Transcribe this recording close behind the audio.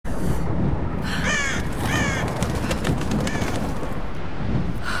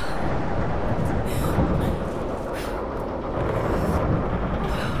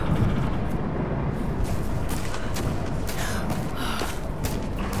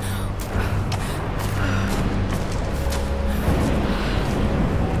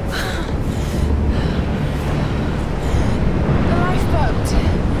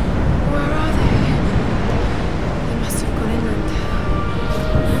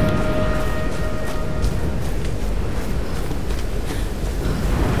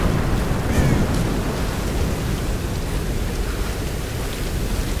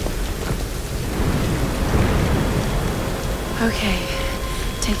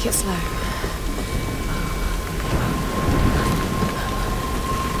Take it slow.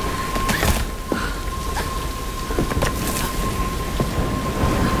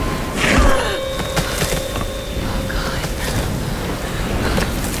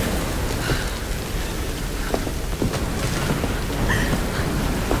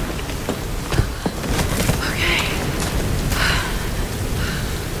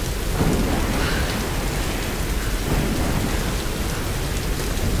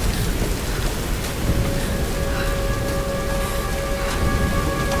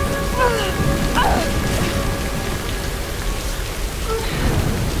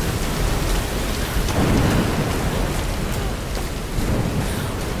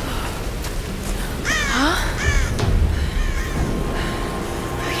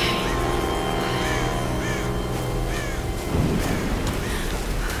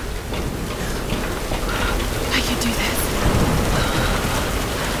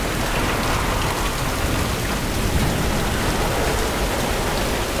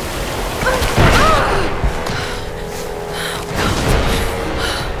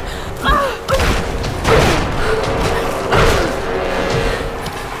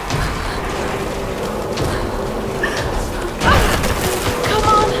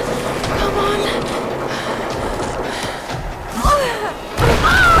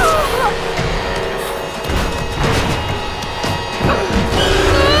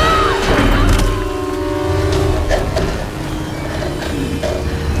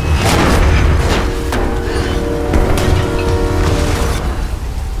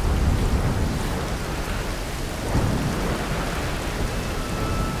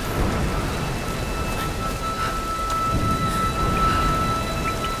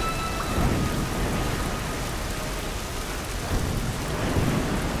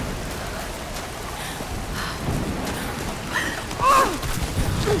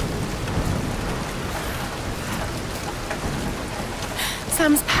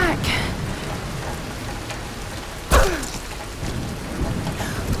 Sam's pack.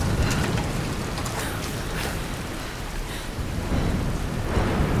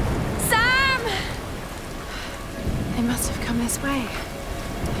 Sam! They must have come this way.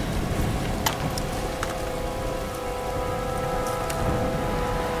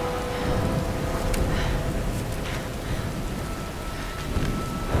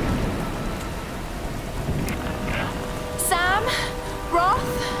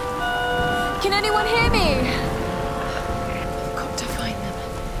 Can anyone hear me? I've got to find them.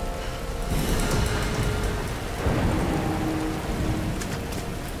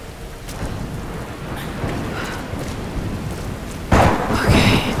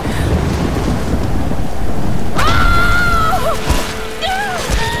 Okay.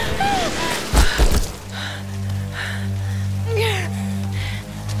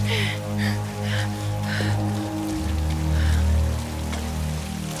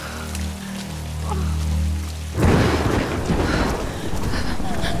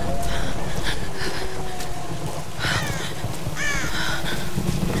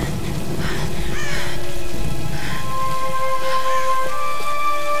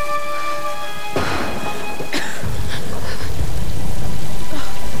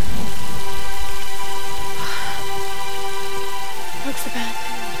 Looks a bad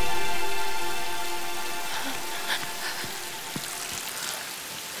thing.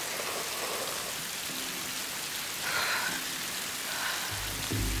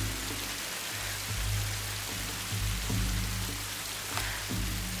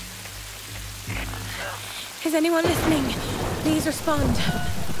 Is anyone listening? Please respond.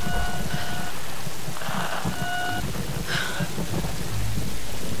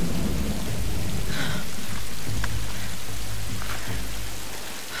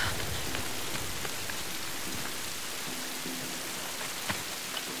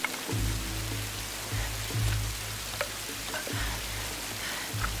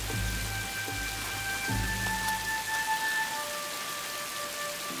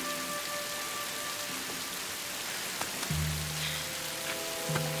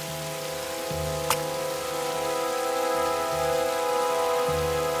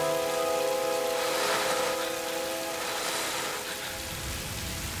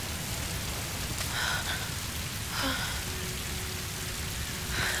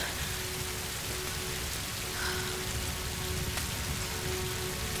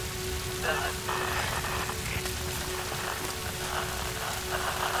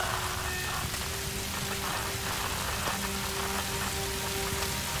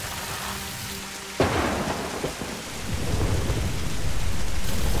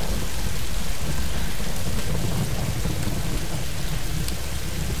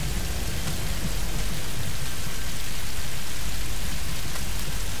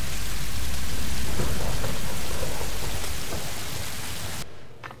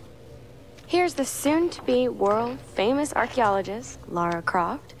 Here's the soon-to-be world-famous archaeologist, Lara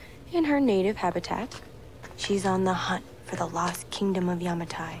Croft, in her native habitat. She's on the hunt for the lost kingdom of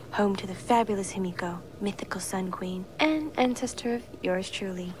Yamatai, home to the fabulous Himiko, mythical Sun Queen, and ancestor of yours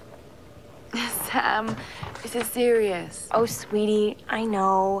truly. Sam, this is serious. Oh, sweetie, I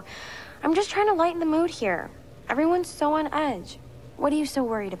know. I'm just trying to lighten the mood here. Everyone's so on edge. What are you so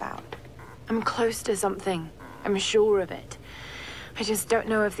worried about? I'm close to something. I'm sure of it. I just don't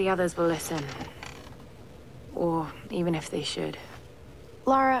know if the others will listen. Or even if they should.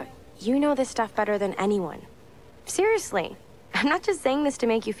 Lara, you know this stuff better than anyone. Seriously, I'm not just saying this to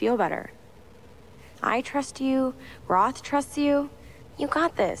make you feel better. I trust you, Roth trusts you. You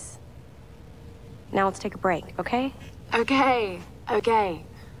got this. Now let's take a break, okay? Okay.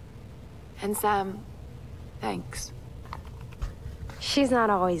 And Sam, thanks. She's not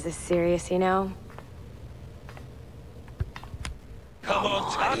always this serious, you know? Come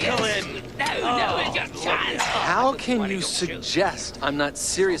on, tackle him! No, it's your chance! How can you suggest I'm not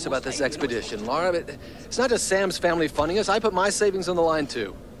serious about this expedition, Lara? It's not just Sam's family funding us. I put my savings on the line,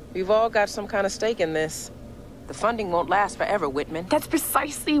 too. We've all got some kind of stake in this. The funding won't last forever, Whitman. That's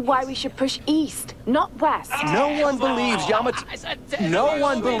precisely why we should push east, not west. No one believes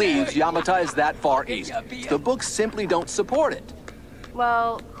Yamatai is that far east. The books simply don't support it.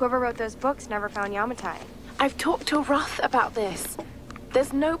 Well, whoever wrote those books never found Yamatai. I've talked to Roth about this.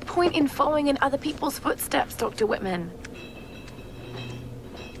 There's no point in following in other people's footsteps, Dr. Whitman.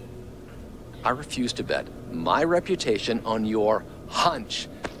 I refuse to bet my reputation on your hunch.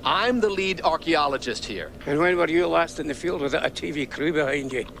 I'm the lead archaeologist here. And when were you last in the field without a TV crew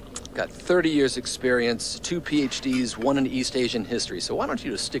behind you? Got 30 years experience, 2 PhDs, 1 in East Asian history, so why don't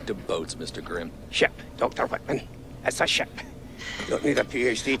you just stick to boats, Mr. Grimm? Ship, Dr. Whitman. It's a ship. You don't need a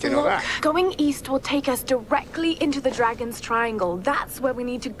PhD to know that. Going east will take us directly into the Dragon's Triangle. That's where we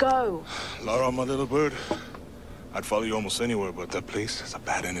need to go. Lara, my little bird. I'd follow you almost anywhere, but that place has a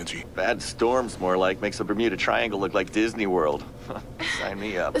bad energy. Bad storms, more like. Makes the Bermuda Triangle look like Disney World. Sign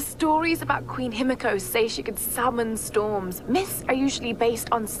me up. The stories about Queen Himiko say she could summon storms. Myths are usually based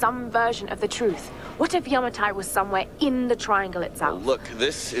on some version of the truth. What if Yamatai was somewhere in the triangle itself? Well, look,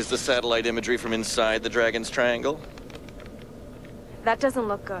 this is the satellite imagery from inside the Dragon's Triangle. That doesn't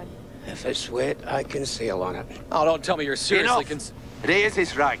look good. If it's wet, I can sail on it. Oh, don't tell me you're seriously Reyes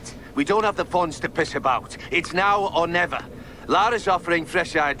is right. We don't have the funds to piss about. It's now or never. Lara's offering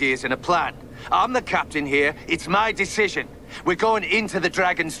fresh ideas and a plan. I'm the captain here. It's my decision. We're going into the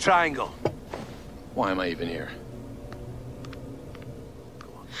Dragon's Triangle. Why am I even here?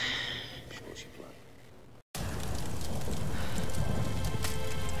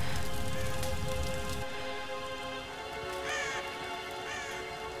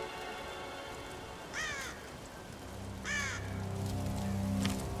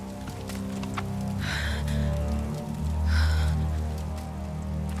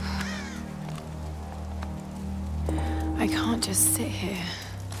 I can't just sit here.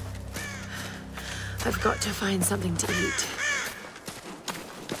 I've got to find something to eat.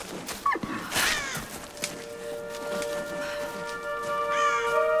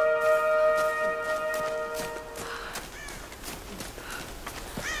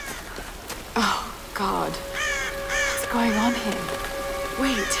 Oh, God. What's going on here?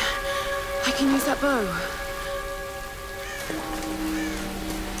 Wait, I can use that bow.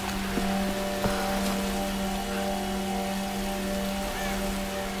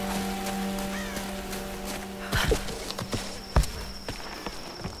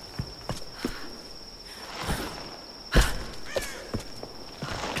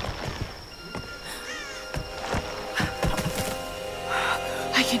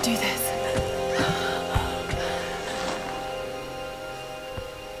 I can do this.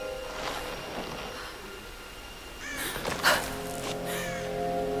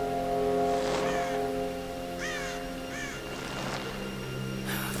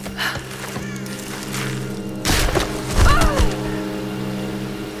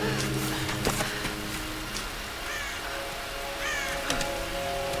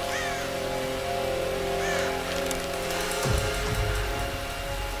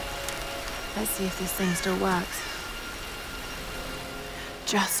 Let's see if this thing still works.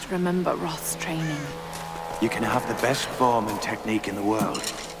 Just remember Roth's training. You can have the best form and technique in the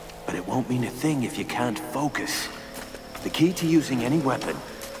world, but it won't mean a thing if you can't focus. The key to using any weapon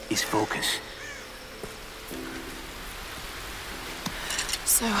is focus.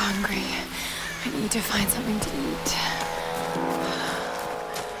 So hungry. I need to find something to eat.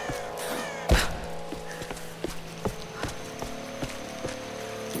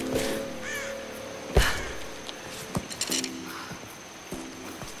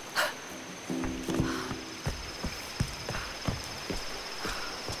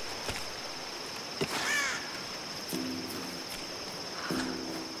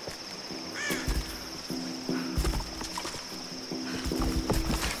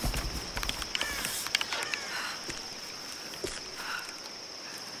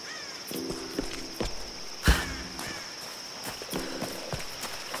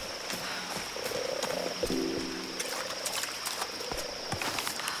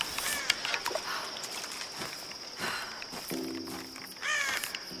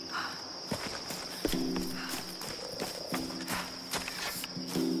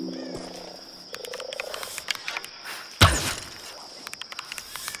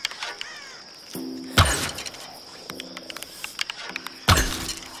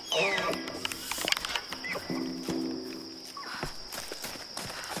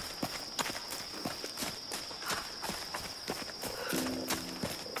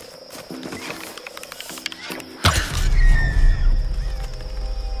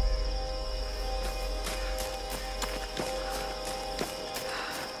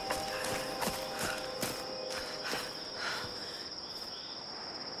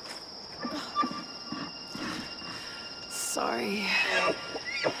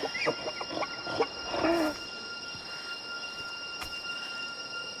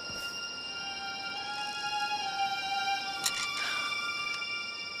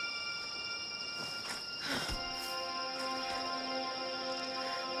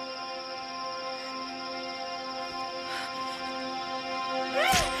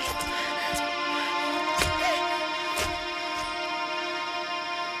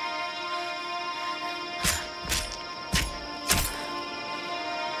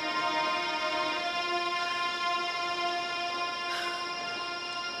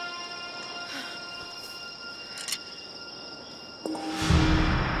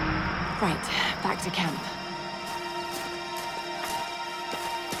 Right, back to camp.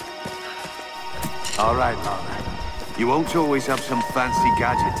 All right, Laura. You won't always have some fancy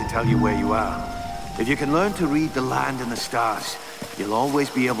gadget to tell you where you are. If you can learn to read the land and the stars, you'll always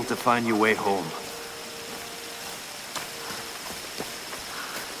be able to find your way home.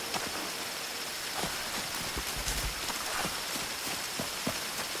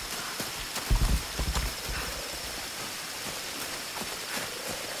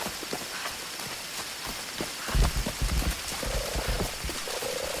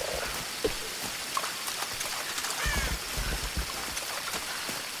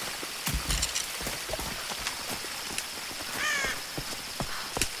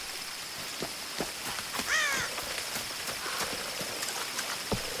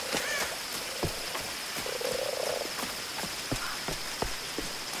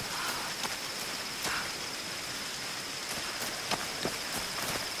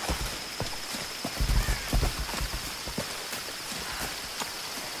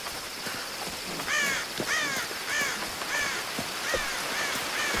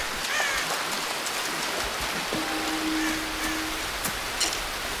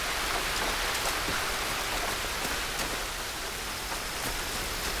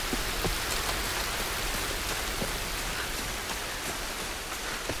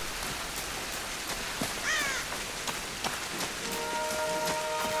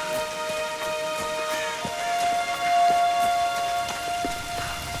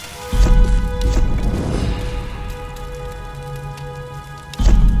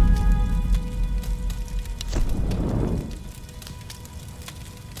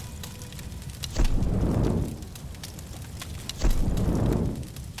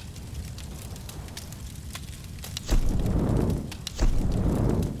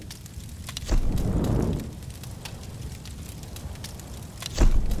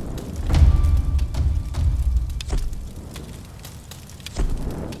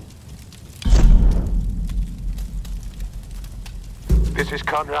 This is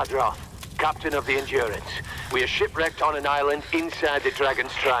Conrad Roth, captain of the Endurance. We are shipwrecked on an island inside the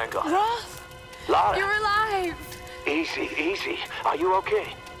Dragon's Triangle. Roth! Lara! You're alive! Easy, easy. Are you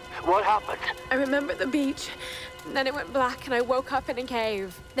okay? What happened? I remember the beach, and then it went black and I woke up in a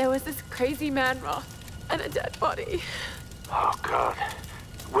cave. There was this crazy man, Roth, and a dead body. Oh, God.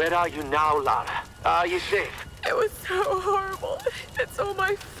 Where are you now, Lara? Are you safe? It was so horrible. It's all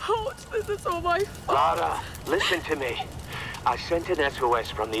my fault. This is all my fault. Lara, listen to me. I sent an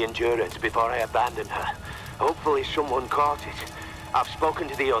SOS from the Endurance before I abandoned her. Hopefully someone caught it. I've spoken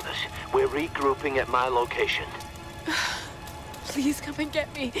to the others. We're regrouping at my location. Please come and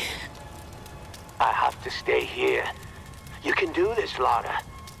get me. I have to stay here. You can do this, Lara.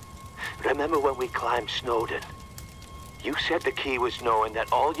 Remember when we climbed Snowden? You said the key was knowing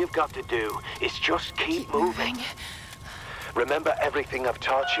that all you've got to do is just keep moving. Remember everything I've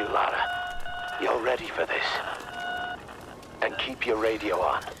taught you, Lara. You're ready for this. And keep your radio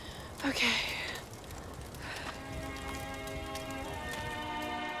on. Okay.